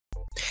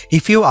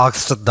If you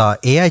asked the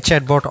AI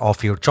chatbot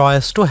of your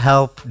choice to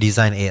help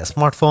design a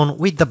smartphone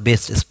with the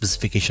best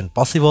specification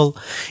possible,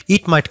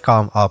 it might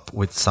come up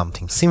with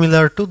something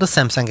similar to the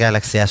Samsung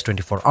Galaxy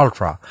S24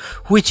 Ultra,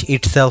 which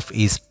itself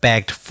is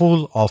packed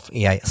full of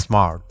AI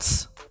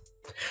smarts.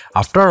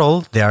 After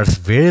all, there's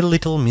very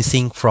little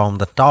missing from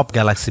the top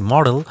Galaxy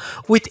model,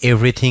 with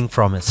everything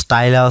from a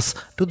stylus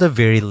to the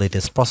very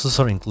latest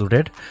processor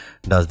included.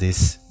 Does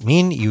this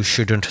mean you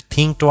shouldn't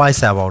think twice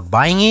about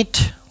buying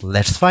it?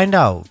 Let's find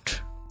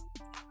out.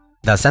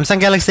 The Samsung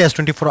Galaxy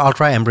S24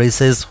 Ultra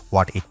embraces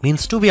what it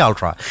means to be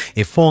Ultra,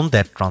 a phone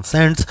that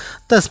transcends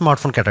the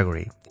smartphone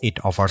category. It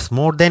offers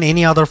more than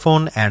any other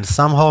phone and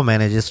somehow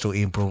manages to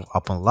improve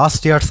upon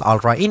last year's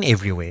Ultra in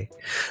every way.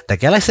 The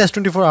Galaxy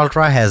S24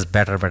 Ultra has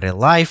better battery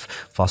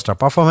life, faster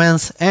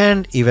performance,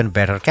 and even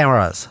better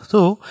cameras,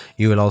 so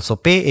you will also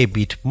pay a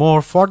bit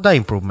more for the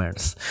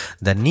improvements.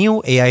 The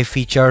new AI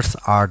features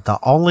are the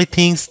only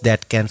things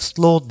that can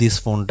slow this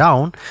phone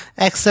down,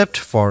 except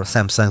for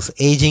Samsung's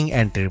aging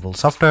and terrible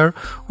software,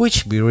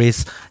 which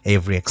buries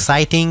every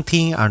exciting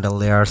thing under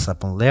layers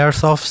upon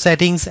layers of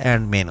settings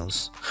and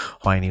menus.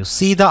 When you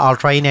see the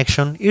Ultra in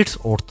action,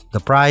 it's worth the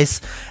price,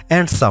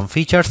 and some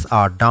features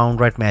are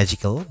downright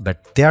magical,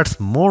 but there's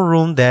more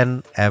room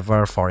than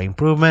ever for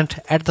improvement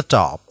at the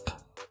top.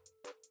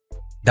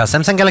 The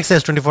Samsung Galaxy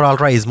S24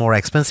 Ultra is more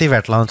expensive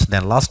at launch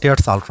than last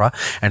year's Ultra,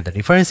 and the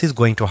difference is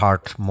going to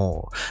hurt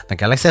more. The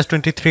Galaxy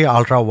S23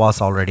 Ultra was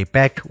already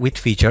packed with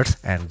features,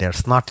 and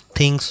there's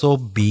nothing so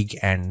big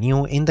and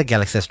new in the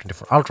Galaxy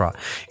S24 Ultra.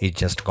 It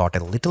just got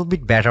a little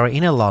bit better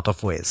in a lot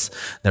of ways.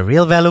 The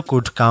real value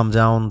could come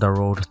down the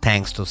road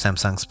thanks to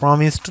Samsung's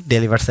promise to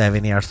deliver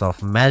 7 years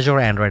of major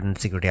Android and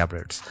security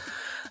updates.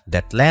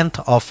 That length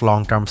of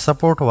long-term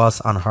support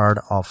was unheard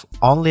of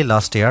only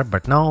last year,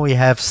 but now we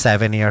have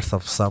 7 years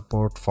of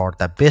support for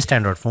the best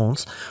Android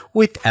phones,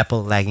 with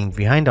Apple lagging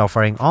behind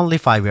offering only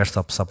 5 years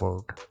of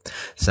support.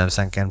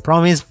 Samsung can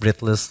promise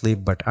breathlessly,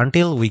 but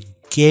until we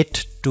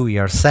get to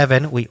year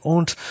 7, we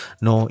won't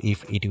know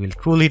if it will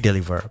truly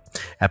deliver.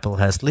 Apple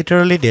has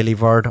literally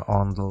delivered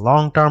on the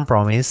long-term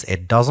promise a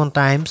dozen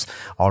times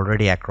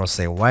already across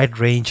a wide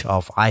range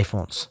of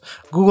iPhones.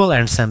 Google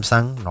and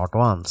Samsung not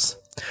once.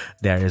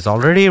 There is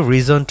already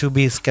reason to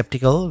be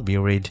skeptical.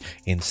 Buried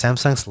in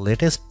Samsung's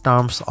latest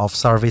terms of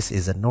service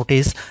is a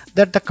notice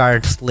that the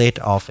current slate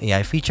of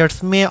AI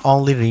features may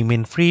only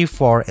remain free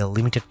for a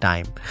limited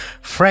time.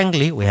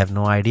 Frankly, we have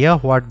no idea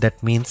what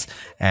that means,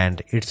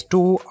 and it's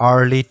too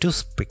early to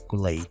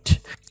speculate.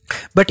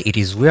 But it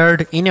is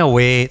weird in a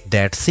way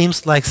that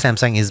seems like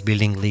Samsung is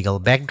building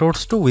legal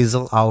backdoors to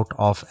weasel out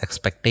of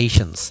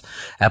expectations.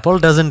 Apple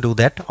doesn't do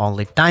that,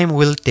 only time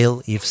will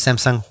tell if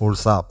Samsung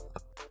holds up.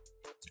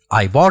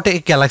 I bought a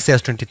Galaxy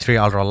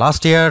S23 Ultra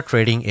last year,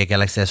 trading a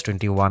Galaxy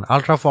S21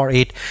 Ultra for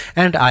it,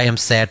 and I am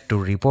sad to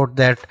report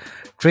that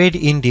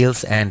trade-in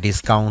deals and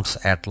discounts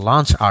at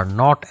launch are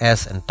not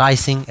as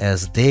enticing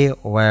as they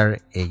were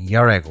a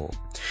year ago.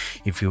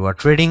 If you are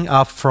trading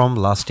up from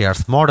last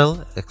year's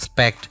model,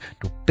 expect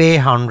to pay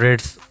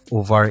hundreds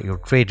over your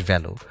trade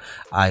value.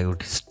 I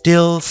would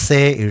still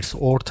say it's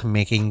worth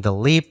making the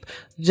leap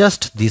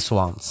just this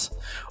once.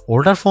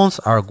 Older phones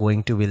are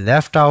going to be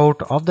left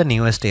out of the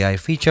newest AI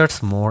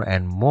features more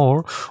and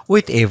more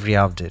with every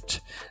update.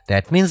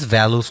 That means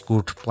values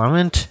could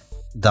plummet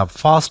the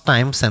first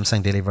time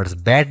Samsung delivers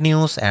bad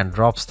news and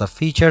drops the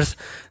features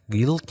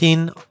built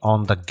in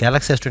on the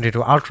Galaxy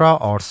S22 Ultra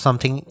or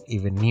something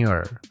even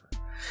newer.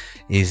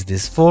 Is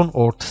this phone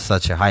worth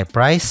such a high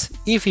price?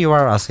 If you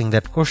are asking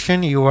that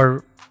question, you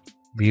are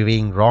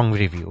viewing wrong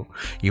review.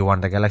 You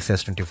want the Galaxy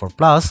S24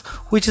 Plus,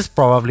 which is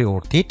probably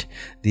worth it.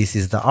 This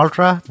is the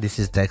Ultra, this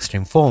is the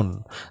extreme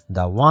phone,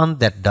 the one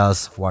that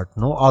does what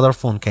no other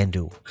phone can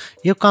do.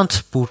 You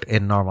can't put a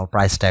normal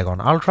price tag on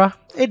Ultra,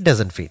 it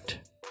doesn't fit.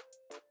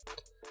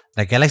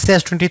 The Galaxy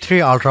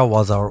S23 Ultra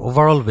was our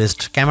overall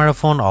best camera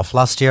phone of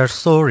last year,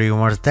 so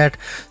rumors that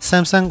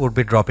Samsung would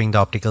be dropping the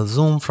optical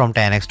zoom from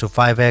 10x to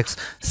 5x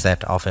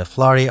set off a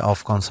flurry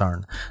of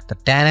concern. The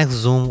 10x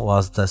zoom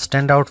was the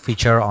standout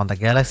feature on the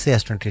Galaxy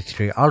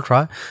S23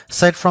 Ultra.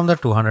 Aside from the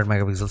 200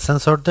 megapixel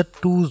sensor, the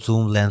two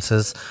zoom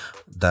lenses,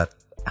 the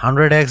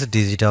 100x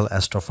digital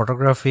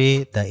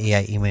astrophotography, the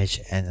AI image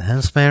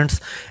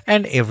enhancements,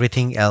 and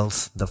everything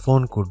else the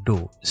phone could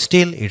do.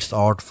 Still, it's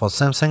odd for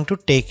Samsung to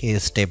take a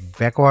step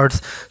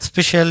backwards,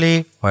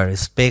 especially where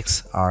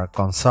specs are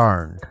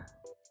concerned.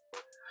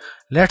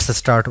 Let's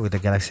start with the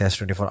Galaxy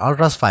S24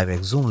 Ultra's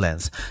 5x zoom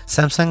lens.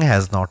 Samsung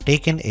has not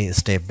taken a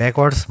step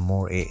backwards,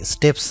 more a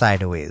step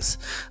sideways.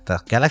 The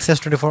Galaxy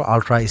S24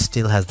 Ultra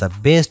still has the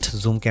best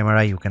zoom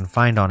camera you can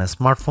find on a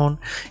smartphone.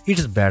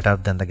 It's better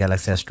than the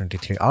Galaxy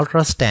S23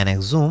 Ultra's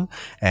 10x zoom,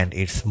 and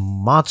it's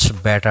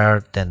much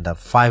better than the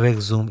 5x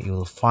zoom you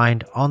will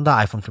find on the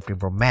iPhone 15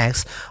 Pro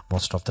Max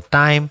most of the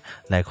time,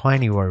 like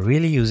when you are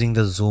really using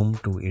the zoom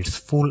to its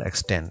full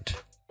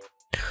extent.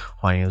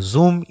 When you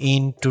zoom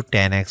in to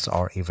 10x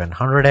or even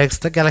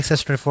 100x, the Galaxy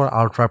S24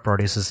 Ultra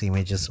produces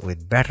images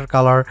with better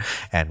color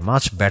and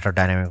much better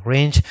dynamic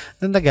range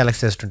than the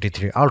Galaxy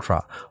S23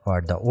 Ultra. Where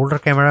the older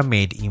camera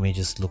made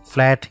images look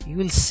flat, you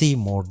will see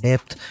more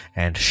depth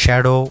and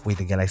shadow with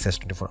the Galaxy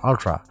S24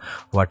 Ultra.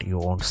 What you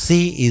won't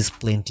see is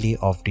plenty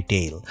of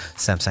detail.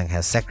 Samsung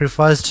has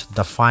sacrificed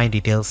the fine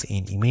details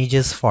in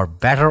images for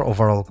better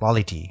overall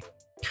quality.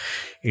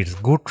 It's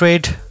good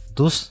trade.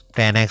 Those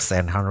 10x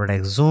and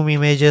 100x zoom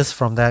images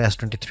from the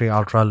S23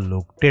 Ultra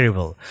look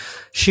terrible.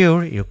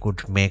 Sure, you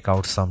could make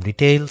out some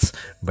details,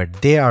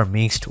 but they are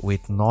mixed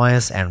with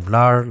noise and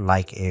blur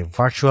like a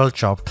virtual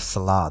chopped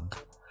salad.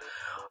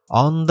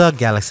 On the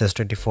Galaxy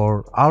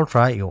S24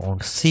 Ultra, you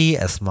won't see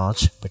as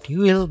much, but you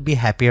will be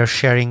happier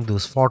sharing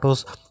those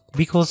photos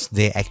because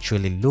they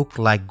actually look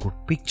like good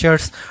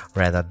pictures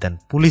rather than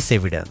police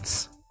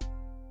evidence.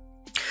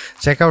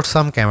 Check out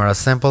some camera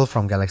sample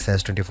from Galaxy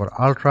S24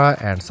 Ultra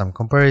and some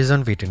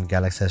comparison between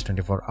Galaxy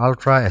S24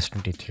 Ultra,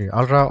 S23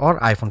 Ultra or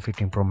iPhone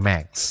 15 Pro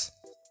Max.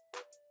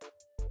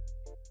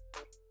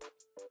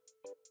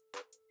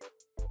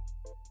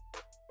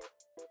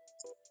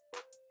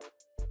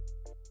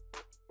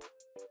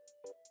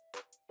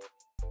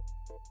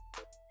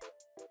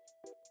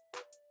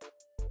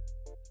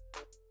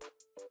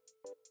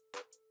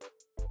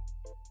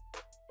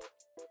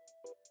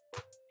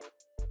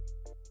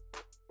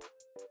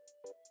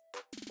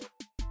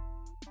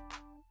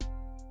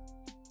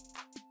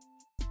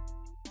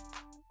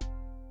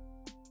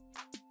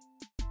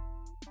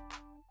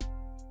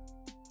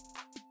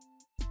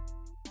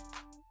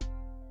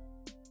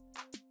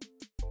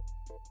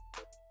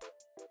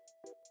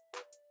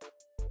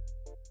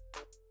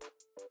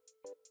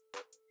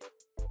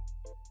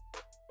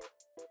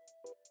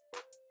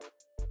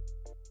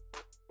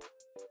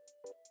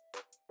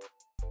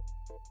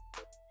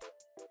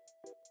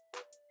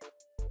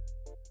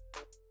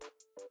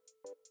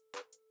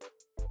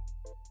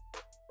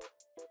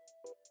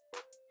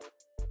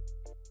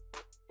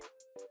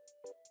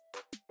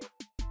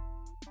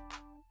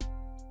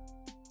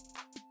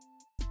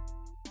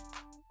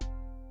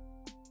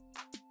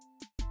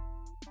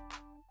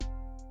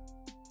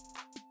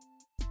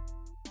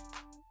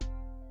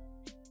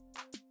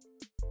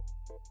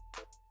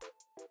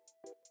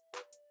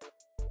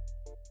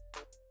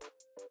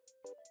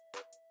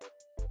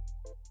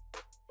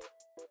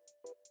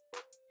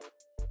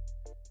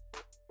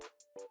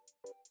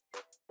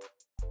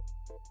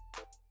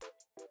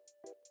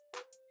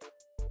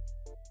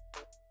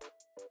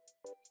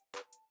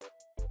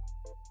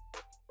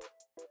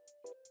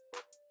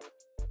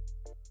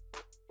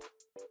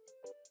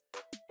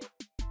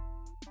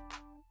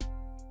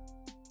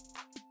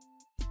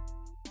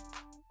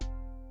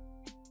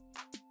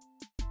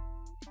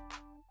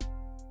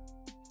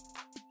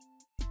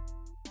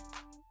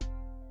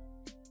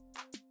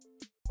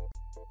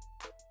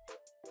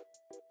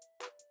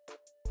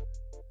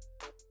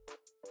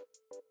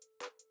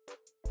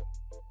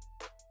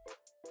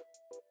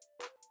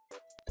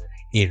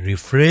 A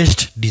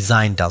refreshed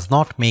design does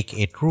not make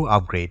a true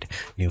upgrade.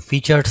 New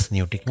features,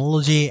 new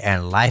technology,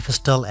 and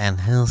lifestyle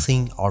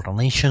enhancing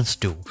alternations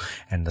do.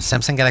 And the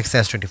Samsung Galaxy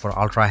S24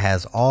 Ultra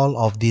has all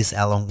of these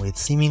along with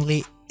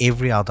seemingly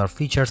every other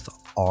features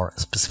or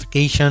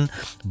specification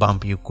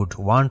bump you could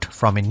want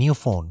from a new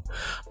phone.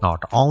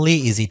 Not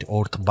only is it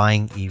worth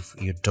buying if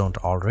you don't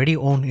already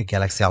own a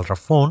Galaxy Ultra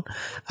phone,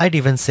 I'd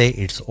even say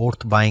it's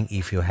worth buying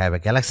if you have a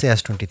Galaxy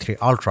S23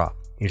 Ultra.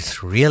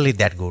 It's really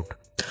that good.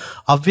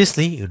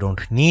 Obviously, you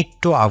don't need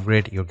to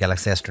upgrade your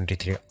Galaxy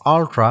S23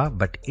 Ultra,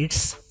 but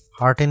it's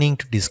heartening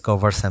to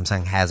discover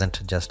Samsung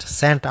hasn't just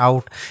sent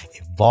out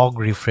a vogue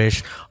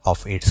refresh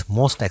of its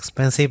most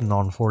expensive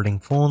non-folding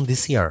phone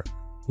this year,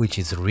 which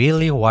is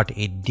really what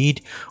it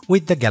did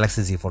with the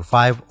Galaxy Z Fold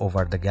 5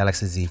 over the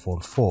Galaxy Z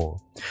Fold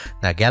 4.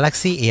 The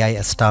Galaxy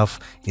AI stuff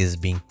is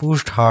being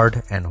pushed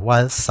hard, and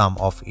while some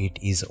of it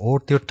is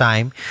worth your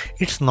time,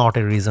 it's not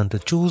a reason to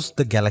choose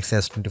the Galaxy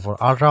S24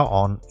 Ultra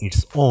on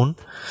its own.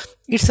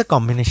 It's a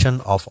combination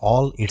of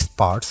all its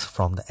parts,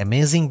 from the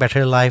amazing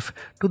battery life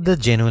to the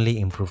genuinely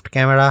improved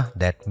camera,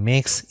 that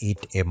makes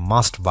it a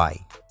must-buy.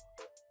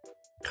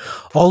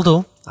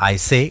 Although I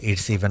say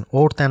it's even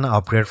worth an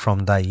upgrade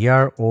from the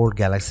year-old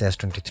Galaxy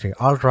S23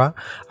 Ultra,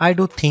 I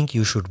do think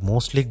you should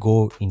mostly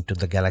go into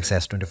the Galaxy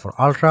S24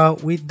 Ultra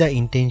with the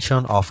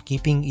intention of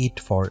keeping it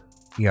for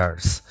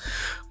years.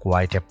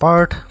 Quite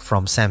apart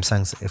from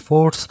Samsung's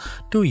efforts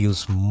to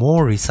use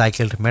more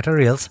recycled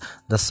materials,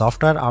 the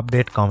software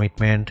update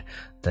commitment,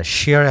 the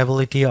sheer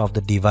ability of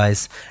the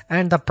device,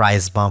 and the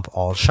price bump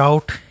all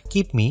shout,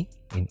 keep me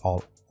in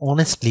all.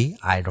 Honestly,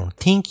 I don't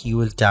think you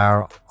will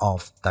tire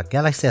of the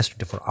Galaxy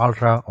S24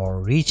 Ultra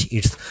or reach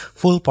its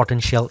full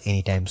potential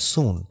anytime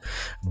soon.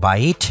 Buy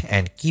it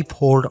and keep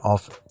hold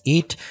of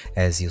it,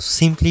 as you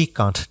simply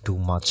can't do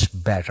much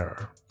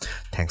better.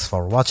 Thanks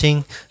for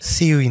watching.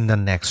 See you in the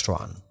next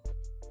one.